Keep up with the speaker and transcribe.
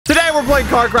we're playing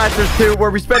Car Crashers 2, where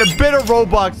we spend a bit of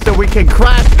Robux so we can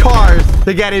crash cars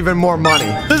to get even more money.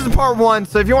 This is part 1,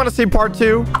 so if you want to see part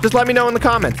 2, just let me know in the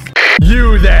comments.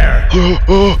 You there.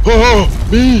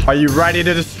 Me? Are you ready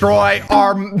to destroy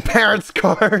our parents'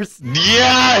 cars?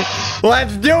 Yes!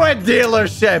 Let's do it,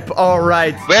 dealership. All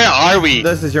right. Where are we?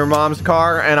 This is your mom's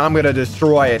car, and I'm going to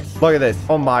destroy it. Look at this.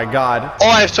 Oh, my God. Oh,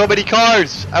 I have so many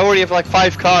cars. I already have like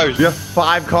 5 cars. You have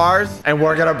 5 cars, and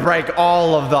we're going to break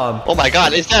all of them. Oh, my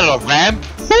God. Is that a ramp?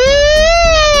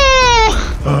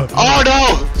 Oh,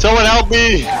 no. Someone help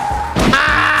me.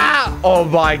 Oh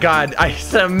my God, I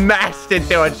smashed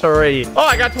into a tree. Oh,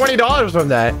 I got $20 from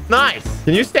that. Nice.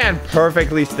 Can you stand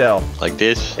perfectly still? Like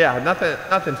this? Yeah,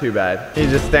 nothing too bad. You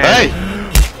just stand. Hey!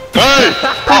 Hey!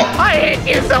 Oh. I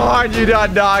hit you so hard you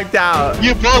got knocked out.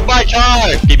 You broke my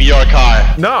car. Give me your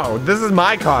car. No, this is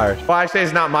my car. Well, actually,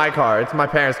 it's not my car. It's my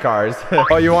parents' cars.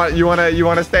 Oh, you want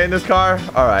to stay in this car?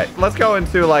 All right, let's go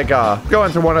into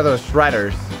one of those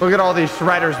shredders. Look at all these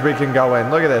shredders we can go in.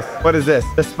 Look at this. What is this?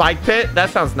 The spike pit? That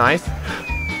sounds nice.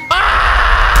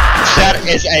 That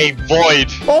is a void.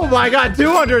 Oh my God,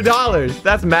 $200.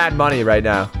 That's mad money right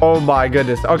now. Oh my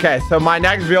goodness. Okay, so my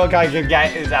next vehicle I can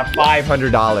get is at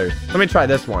 $500. Let me try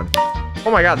this one. Oh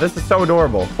my God, this is so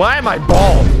adorable. Why am I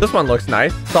bald? This one looks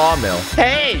nice. Sawmill.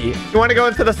 Hey, you want to go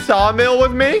into the sawmill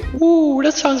with me? Ooh,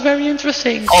 that sounds very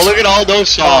interesting. Oh, look at all those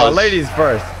saws. Oh, ladies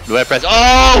first. Do I press?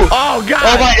 Oh! Oh God!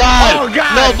 Oh my God! Oh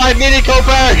God! No, my Mini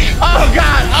Cooper! Oh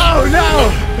God! Oh no!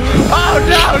 Oh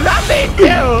no! Nothing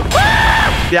new!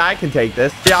 Yeah, I can take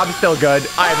this. Yeah, I'm still good.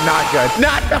 I am not good.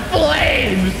 Not the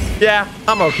flames! Yeah,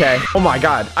 I'm okay. Oh my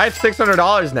God. I have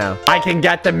 $600 now. I can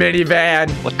get the minivan.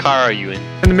 What car are you in?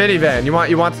 In the minivan. You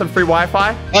want some free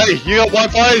Wi-Fi? Hey, you got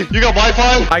Wi-Fi? You got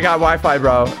Wi-Fi? I got Wi-Fi,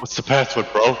 bro. What's the password,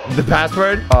 bro? The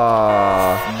password?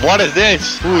 What is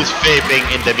this? Who is vaping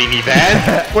in the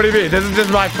minivan? What do you mean? This is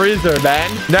just my freezer, man.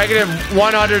 Negative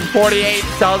 148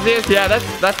 Celsius? Yeah,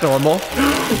 that's normal.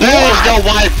 There is no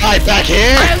Wi-Fi back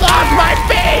here. I lost my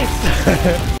face!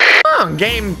 Oh,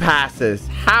 game passes.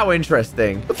 How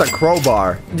interesting. What's a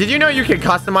crowbar? Did you know you can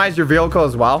customize your vehicle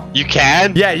as well? You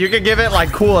can? Yeah, you can give it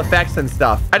like cool effects and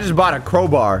stuff. I just bought a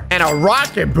crowbar and a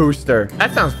rocket booster.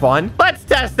 That sounds fun. Let's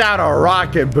test out a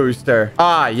rocket booster.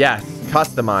 Ah, yes.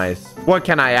 Customize. What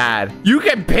can I add? You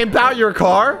can pimp out your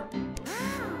car?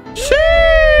 Sheesh.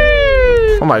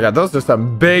 Oh my God, those are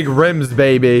some big rims,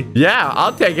 baby. Yeah,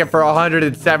 I'll take it for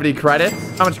 170 credits.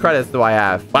 How much credits do I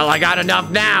have? Well, I got enough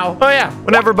now. Oh yeah,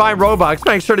 whenever buying Robux,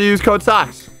 make sure to use code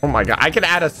SOCKS. Oh my God, I can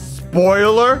add a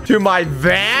spoiler to my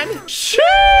van?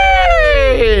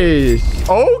 Sheesh.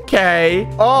 Okay.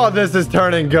 Oh, this is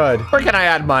turning good. Where can I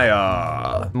add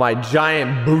my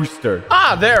giant booster?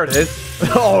 Ah, there it is.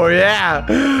 Oh yeah,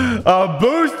 a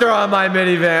booster on my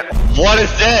minivan. What is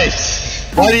this?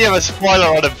 Why do you have a spoiler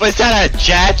on it? Is that a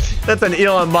jet? That's an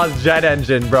Elon Musk jet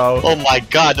engine, bro. Oh my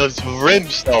God, those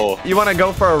rims though. You want to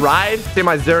go for a ride? See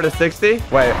my 0 to 60?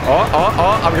 Wait,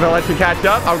 I'm going to let you catch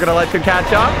up. I'm going to let you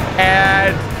catch up.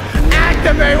 And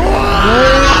activate.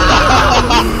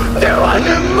 Whoa!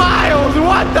 200 miles.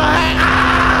 What the heck?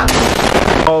 Ah!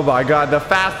 Oh my God, the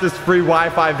fastest free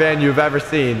Wi-Fi van you've ever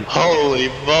seen. Holy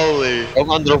moly. I'm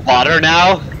underwater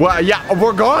now? Well, yeah,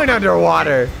 we're going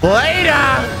underwater. Later.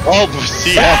 Oh,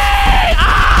 see ya.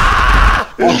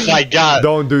 Oh my God.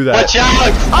 Don't do that. Watch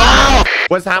out. Oh!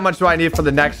 How much do I need for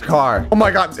the next car? Oh my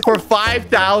God. For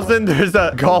 5,000, there's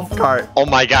a golf cart. Oh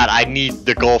my God, I need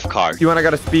the golf cart. You want to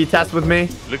go to speed test with me?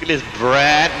 Look at this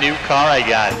brand new car I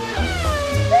got.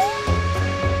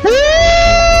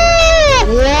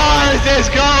 Where is this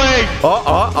going?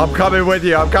 I'm coming with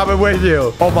you. I'm coming with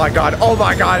you. Oh my God. Oh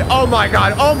my God. Oh my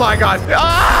God. Oh my God.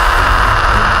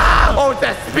 Ah! Oh, it's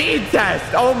a speed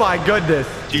test. Oh my goodness.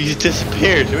 You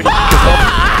disappeared.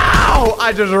 Ow!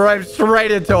 I just ran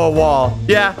straight into a wall.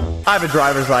 Yeah, I have a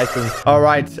driver's license. All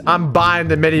right, I'm buying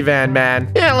the minivan,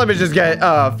 man. Yeah, let me just get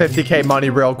 50K money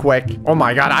real quick. Oh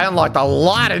my God, I unlocked a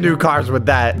lot of new cars with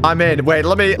that. I'm in. Wait,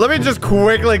 let me just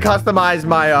quickly customize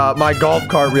my my golf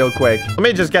cart real quick. Let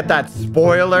me just get that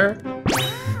spoiler.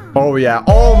 Oh yeah.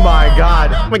 Oh my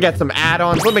God. Let me get some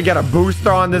add-ons. Let me get a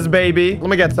booster on this baby. Let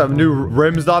me get some new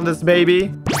rims on this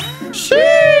baby.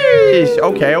 Sheesh.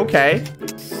 Okay.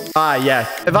 Ah, yes.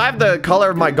 If I have the color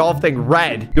of my golf thing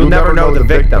red, you'll never know the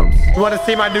victims. You want to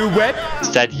see my new whip?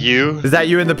 Is that you? Is that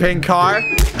you in the pink car?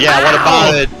 Yeah, what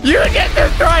about it? You just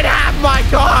destroyed half my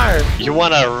car. You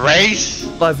want to race?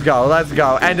 Let's go.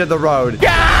 End of the road.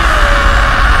 Yeah!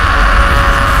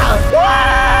 Woo!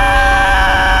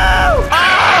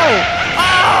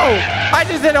 Oh! I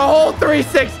just hit a whole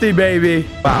 360, baby.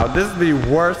 Wow, this is the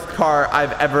worst car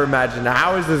I've ever imagined.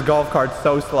 How is this golf cart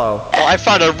so slow? Oh, I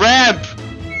found a ramp.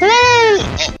 Woo!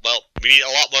 Oh, well, we need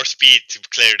a lot more speed to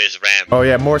clear this ramp. Oh,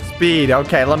 yeah, more speed.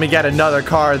 Okay, let me get another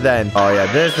car then. Oh,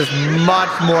 yeah, this is much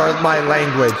more my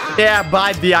language. Yeah,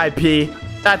 bye, VIP.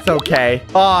 That's okay.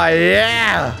 Oh,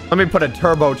 yeah. Let me put a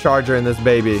turbocharger in this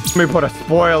baby. Let me put a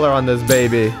spoiler on this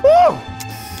baby. Woo!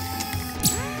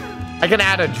 I can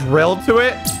add a drill to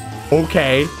it.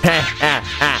 Okay.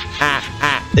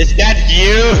 Is that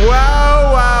you?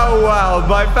 Well,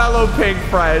 my fellow pink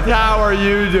friend, how are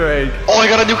you doing? Oh, I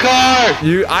got a new car.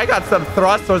 I got some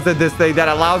thrusters in this thing that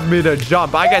allows me to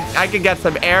jump. I can get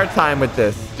some airtime with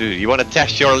this. Dude, you want to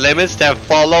test your limits? Then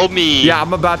follow me. Yeah,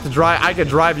 I'm about to drive. I can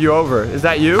drive you over. Is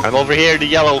that you? I'm over here, the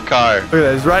yellow car. Look at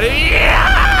this. Ready?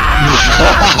 Yeah!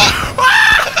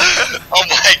 Oh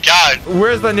my god.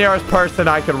 Where's the nearest person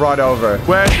I can run over?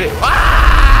 Where's it?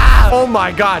 Ah! Oh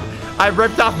my god. I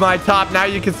ripped off my top. Now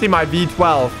you can see my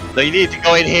V12. No, you need to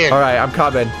go in here. All right, I'm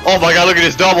coming. Oh my god, look at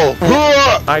this double.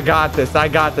 I got this. I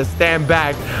got this. Stand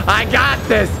back. I got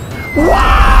this. Whoa!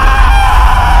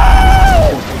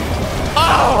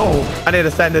 Oh! I need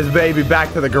to send this baby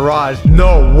back to the garage.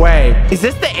 No way. Is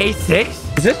this the A6?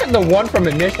 Is this the one from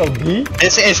Initial D?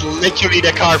 This is literally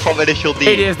the car from Initial D.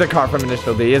 It is the car from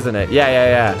Initial D, isn't it?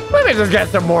 Yeah. Let me just get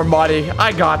some more money.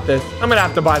 I got this. I'm gonna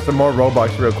have to buy some more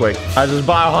Robux real quick. I just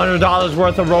buy $100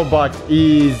 worth of Robux.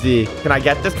 Easy. Can I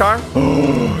get this car?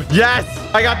 Yes!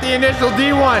 I got the Initial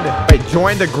D one. Wait,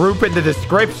 join the group in the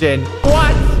description.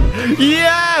 What?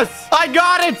 Yes! I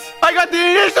got it! I got the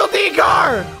Initial D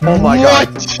car! Oh my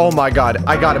god. Oh my god.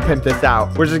 I gotta pimp this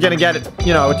out. We're just gonna get it, a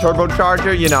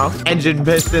turbocharger, engine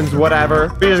pistons, whatever.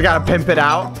 We just gotta pimp it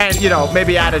out. And,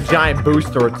 maybe add a giant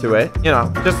booster to it.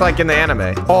 Just like in the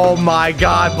anime. Oh my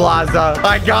god, Blaza.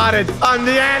 I got it. I'm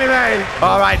the anime.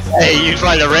 All right. Hey, you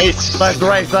trying to race? Let's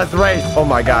race. Oh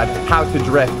my god. How to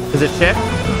drift. Is it shift?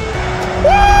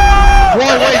 Whoa, you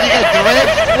got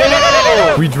drift?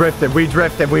 Whoa! We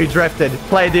drifted.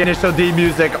 Play the Initial D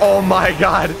music. Oh my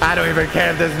god. I don't even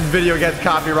care if this video gets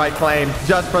copyright claimed.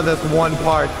 Just for this one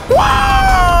part.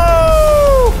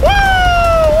 Whoa! Woo!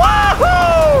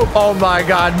 Oh my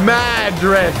god. Mad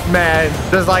drift, man.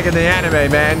 Just like in the anime,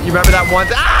 man. You remember that one?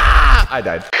 Ah! I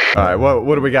died. All right,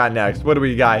 what do we got next? What do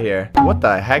we got here? What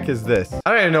the heck is this?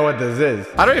 I don't even know what this is.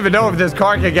 I don't even know if this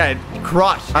car can get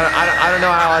crushed. I don't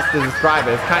know how else to describe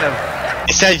it. It's kind of...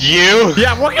 Is that you?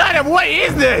 Yeah, what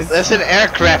is this? That's an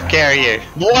aircraft carrier.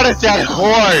 What is that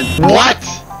horn? What?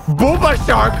 Booba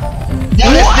Shark.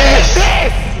 What is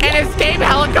this? An escape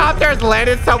helicopter has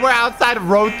landed somewhere outside of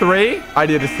row 3. I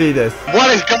need to see this.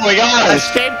 What is going on?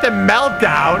 Escape the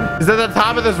meltdown. Is it at the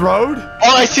top of this road?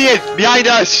 Oh, I see it. Behind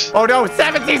us. Oh, no.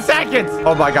 17 seconds.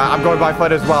 Oh, my God. I'm going by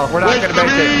foot as well. We're not going to make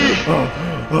it.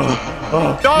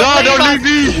 Don't leave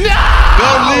me. No.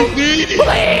 Don't leave me.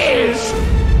 Please.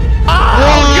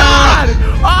 Oh, God.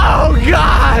 Oh,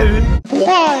 God.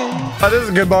 Why? Oh, this is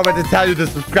a good moment to tell you to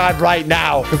subscribe right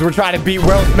now because we're trying to beat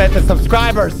Will Smith and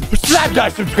subscribers. Slap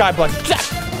that subscribe button.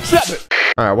 Slap it.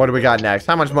 All right, what do we got next?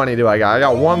 How much money do I got? I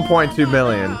got 1.2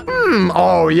 million.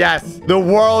 Oh, yes. The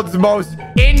world's most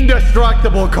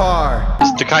indestructible car. Is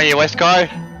it the Kanye West car?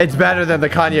 It's better than the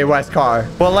Kanye West car.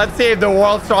 Well, let's see if the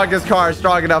world's strongest car is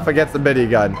strong enough against the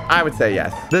minigun. I would say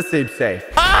yes. This seems safe.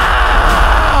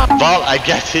 Well, I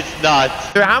guess it's not.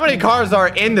 Dude, how many cars are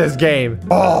in this game?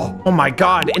 Oh my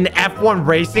God. An F1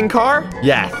 racing car?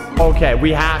 Yes. Okay,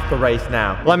 we have to race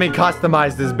now. Let me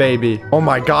customize this baby. Oh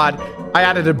my God. I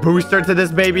added a booster to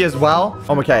this baby as well.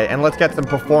 Okay, and let's get some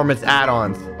performance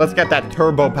add-ons. Let's get that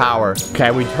turbo power.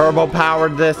 Okay, we turbo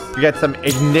powered this. We get some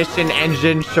ignition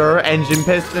engine, sure. Engine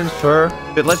pistons, sure.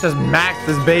 Dude, let's just max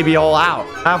this baby all out.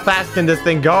 How fast can this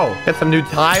thing go? Get some new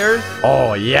tires.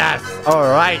 Oh, yes. All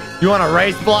right. You want to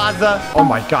race, Blaza? Oh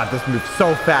my God, this moves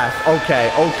so fast.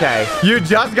 Okay. You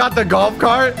just got the golf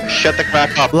cart? Shut the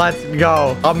crap up. Let's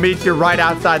go. I'll meet you right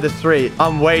outside the street.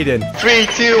 I'm waiting. 3,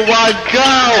 2, 1,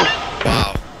 go!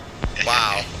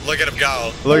 Wow. Look at him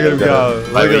go. Look at him go.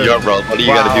 Look at your bro. What are you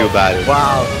gonna do about it?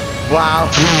 Wow. Whoa.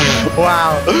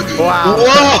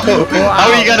 How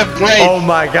are you gonna brake? Oh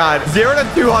my God. 0 to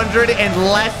 200 in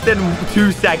less than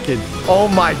 2 seconds. Oh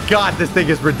my God. This thing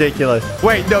is ridiculous.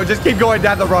 Wait, no, just keep going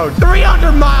down the road.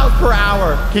 300 miles per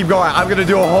hour. Keep going. I'm gonna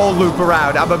do a whole loop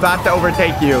around. I'm about to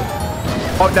overtake you.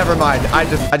 Oh, never mind. I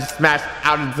just smashed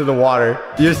out into the water.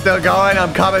 You're still going?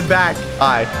 I'm coming back.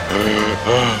 Hi.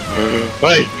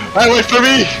 Wait for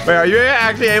me. Wait, are you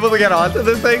actually able to get onto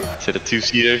this thing? Is it a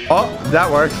 2-seater? Oh,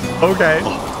 that works. Okay.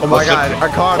 Oh my God. Our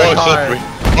car. Oh,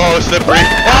 Oh, slippery.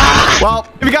 Ah! Well,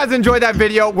 if you guys enjoyed that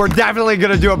video, we're definitely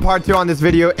going to do a part 2 on this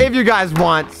video if you guys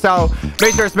want. So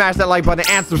make sure to smash that like button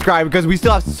and subscribe because we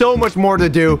still have so much more to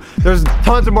do. There's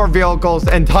tons of more vehicles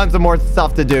and tons of more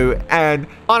stuff to do. And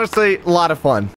honestly, a lot of fun.